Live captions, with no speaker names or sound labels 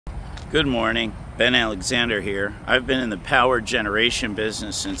Good morning, Ben Alexander here. I've been in the power generation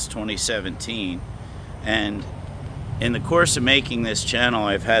business since 2017, and in the course of making this channel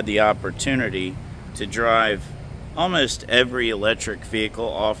I've had the opportunity to drive almost every electric vehicle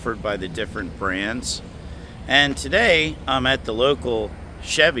offered by the different brands. And today I'm at the local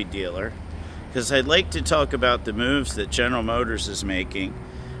Chevy dealer because I'd like to talk about the moves that General Motors is making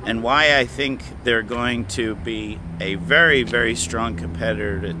and why I think they're going to be a very, very strong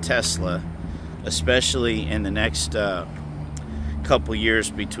competitor to Tesla, especially in the next couple years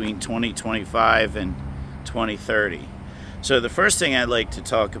between 2025 and 2030. So the first thing I'd like to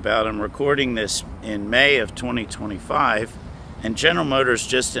talk about, I'm recording this in May of 2025, and General Motors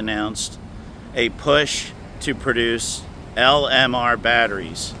just announced a push to produce LMR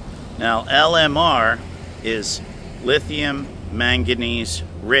batteries. Now, LMR is Lithium Manganese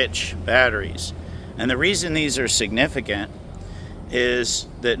Rich batteries. And the reason these are significant is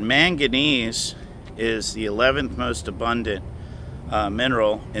that manganese is the 11th most abundant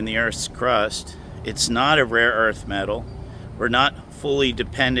mineral in the Earth's crust. It's not a rare earth metal. We're not fully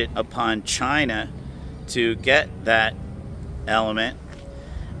dependent upon China to get that element.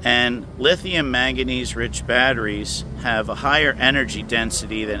 And lithium manganese rich batteries have a higher energy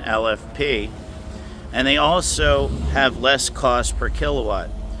density than LFP, and they also have less cost per kilowatt.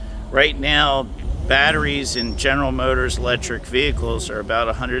 Right now, batteries in General Motors electric vehicles are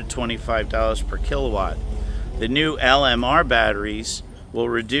about $125 per kilowatt. The new LMR batteries will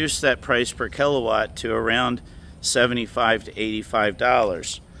reduce that price per kilowatt to around $75 to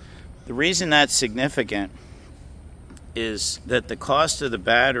 $85. The reason that's significant is that the cost of the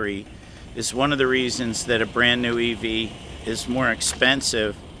battery is one of the reasons that a brand new EV is more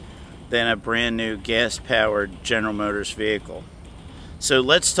expensive than a brand new gas-powered General Motors vehicle. So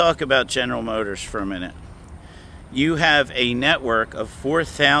let's talk about General Motors for a minute. You have a network of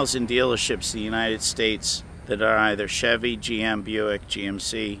 4,000 dealerships in the United States that are either Chevy, GM, Buick,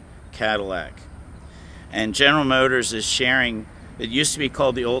 GMC, Cadillac. And General Motors is sharing, it used to be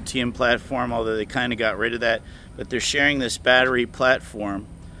called the Ultium platform, although they kind of got rid of that, but they're sharing this battery platform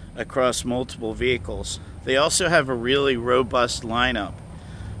across multiple vehicles. They also have a really robust lineup.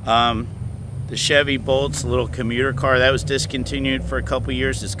 The Chevy Bolt's a little commuter car that was discontinued for a couple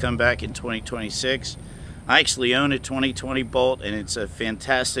years. It's come back in 2026. I actually own a 2020 Bolt, and it's a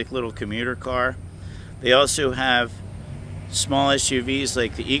fantastic little commuter car. They also have small SUVs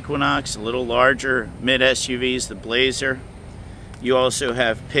like the Equinox, a little larger mid SUVs, the Blazer. You also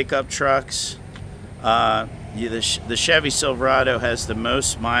have pickup trucks. The Chevy Silverado has the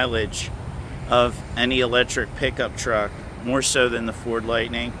most mileage of any electric pickup truck, more so than the Ford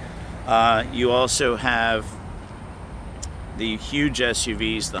Lightning. You also have the huge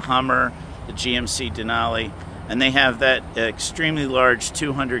SUVs, the Hummer, the GMC Denali, and they have that extremely large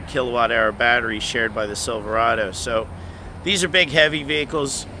 200 kilowatt hour battery shared by the Silverado. So these are big, heavy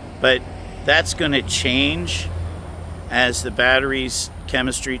vehicles, but that's going to change as the battery's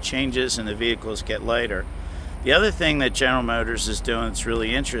chemistry changes and the vehicles get lighter. The other thing that General Motors is doing that's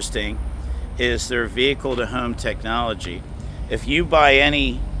really interesting is their vehicle-to-home technology. If you buy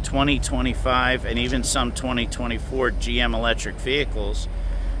any 2025 and even some 2024 GM electric vehicles,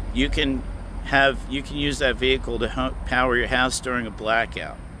 you can use that vehicle to power your house during a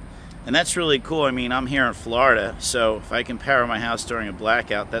blackout. And that's really cool. I mean, I'm here in Florida, so if I can power my house during a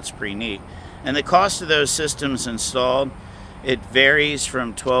blackout, that's pretty neat. And the cost of those systems installed, it varies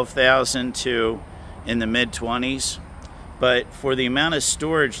from $12,000 to in the mid-20s. But for the amount of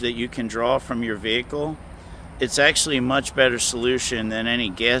storage that you can draw from your vehicle, it's actually a much better solution than any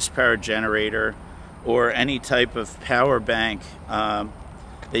gas-powered generator or any type of power bank that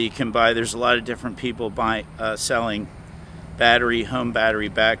you can buy. There's a lot of different people selling home battery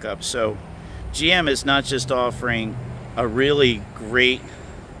backup. So GM is not just offering a really great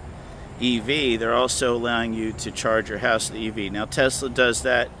EV, they're also allowing you to charge your house with the EV. Now Tesla does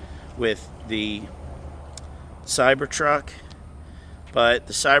that with the Cybertruck, but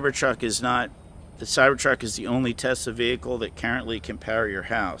the Cybertruck is the only Tesla vehicle that currently can power your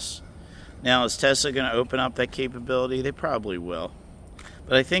house. Now, is Tesla going to open up that capability? They probably will.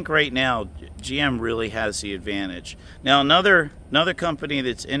 But I think right now, GM really has the advantage. Now, another company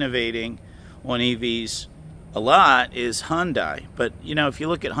that's innovating on EVs a lot is Hyundai. But, you know, if you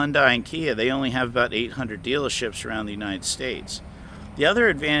look at Hyundai and Kia, they only have about 800 dealerships around the United States. The other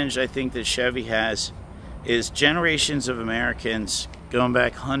advantage I think that Chevy has is generations of Americans, going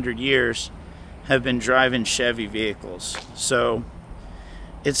back 100 years, have been driving Chevy vehicles. So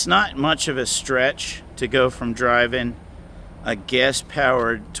it's not much of a stretch to go from driving a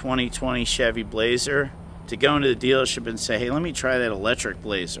gas-powered 2020 Chevy Blazer to go into the dealership and say, hey, let me try that electric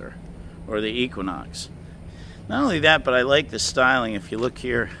Blazer. or the Equinox. Not only that, but I like the styling. If you look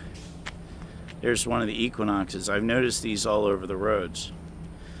here, there's one of the Equinoxes. I've noticed these all over the roads.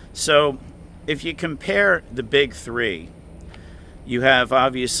 So if you compare the big three, you have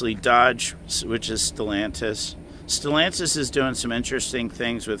obviously Dodge, which is Stellantis. Stellantis is doing some interesting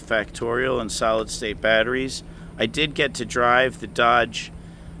things with Factorial and solid-state batteries. I did get to drive the Dodge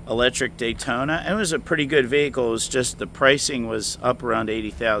electric Daytona. It was a pretty good vehicle. It was just the pricing was up around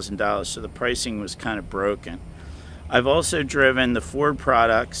 $80,000, so the pricing was kind of broken. I've also driven the Ford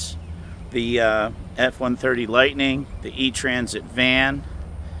products, the F-130 Lightning, the E-Transit van,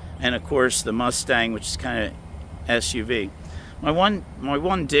 and of course the Mustang, which is kind of SUV. My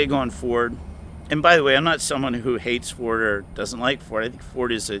one dig on Ford, and by the way, I'm not someone who hates Ford or doesn't like Ford. I think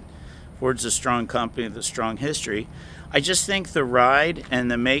Ford's a strong company with a strong history. I just think the ride and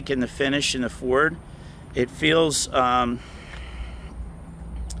the make and the finish in the Ford, it feels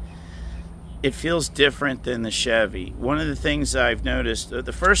different than the Chevy. One of the things I've noticed,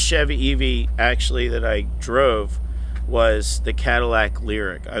 the first Chevy EV actually that I drove was the Cadillac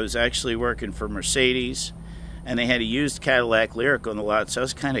Lyriq. I was actually working for Mercedes, and they had a used Cadillac Lyriq on the lot, so I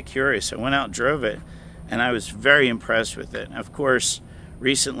was kind of curious. I went out and drove it, and I was very impressed with it. And of course,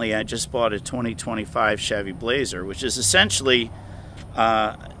 recently I just bought a 2025 Chevy Blazer, which is essentially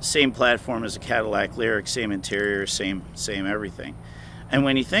same platform as a Cadillac Lyriq, same interior, same everything. And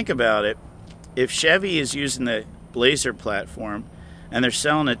when you think about it, if Chevy is using the Blazer platform and they're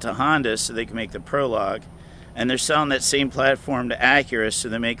selling it to Honda so they can make the Prologue, and they're selling that same platform to Acura so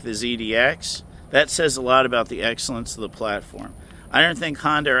they make the ZDX, that says a lot about the excellence of the platform. I don't think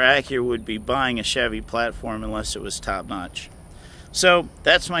Honda or Acura would be buying a Chevy platform unless it was top-notch. So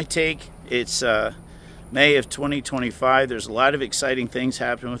that's my take. It's May of 2025. There's a lot of exciting things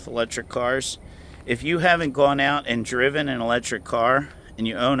happening with electric cars. If you haven't gone out and driven an electric car and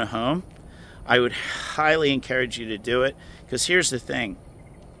you own a home, I would highly encourage you to do it, because here's the thing.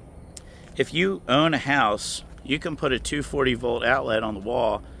 If you own a house, you can put a 240-volt outlet on the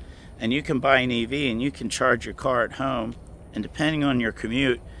wall, and you can buy an EV and you can charge your car at home, and depending on your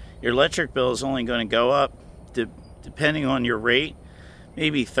commute, your electric bill is only going to go up, depending on your rate,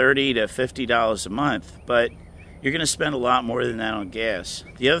 maybe $30 to $50 a month, but you're going to spend a lot more than that on gas.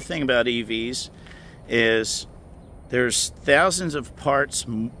 The other thing about EVs is there's thousands of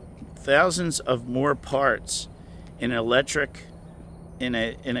more parts in an electric, in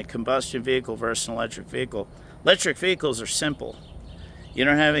a combustion vehicle versus an electric vehicle. Electric vehicles are simple. You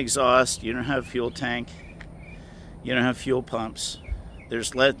don't have exhaust, you don't have fuel tank, you don't have fuel pumps. They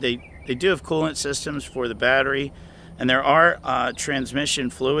do have coolant systems for the battery, and there are transmission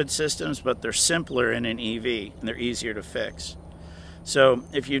fluid systems, but they're simpler in an EV and they're easier to fix. So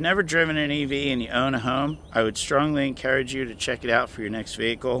if you've never driven an EV and you own a home, I would strongly encourage you to check it out for your next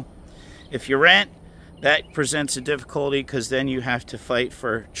vehicle. If you rent, that presents a difficulty because then you have to fight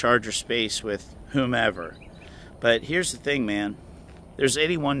for charger space with whomever. But here's the thing, man. There's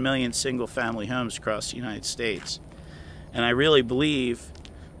 81 million single-family homes across the United States. And I really believe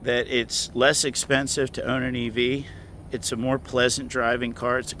that it's less expensive to own an EV. It's a more pleasant driving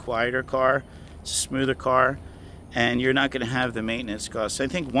car. It's a quieter car. It's a smoother car. And you're not going to have the maintenance costs. I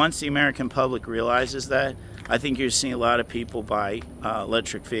think once the American public realizes that, I think you're seeing a lot of people buy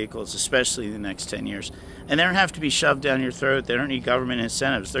electric vehicles, especially in the next 10 years. And they don't have to be shoved down your throat. They don't need government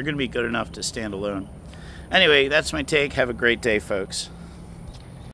incentives. They're going to be good enough to stand alone. Anyway, that's my take. Have a great day, folks.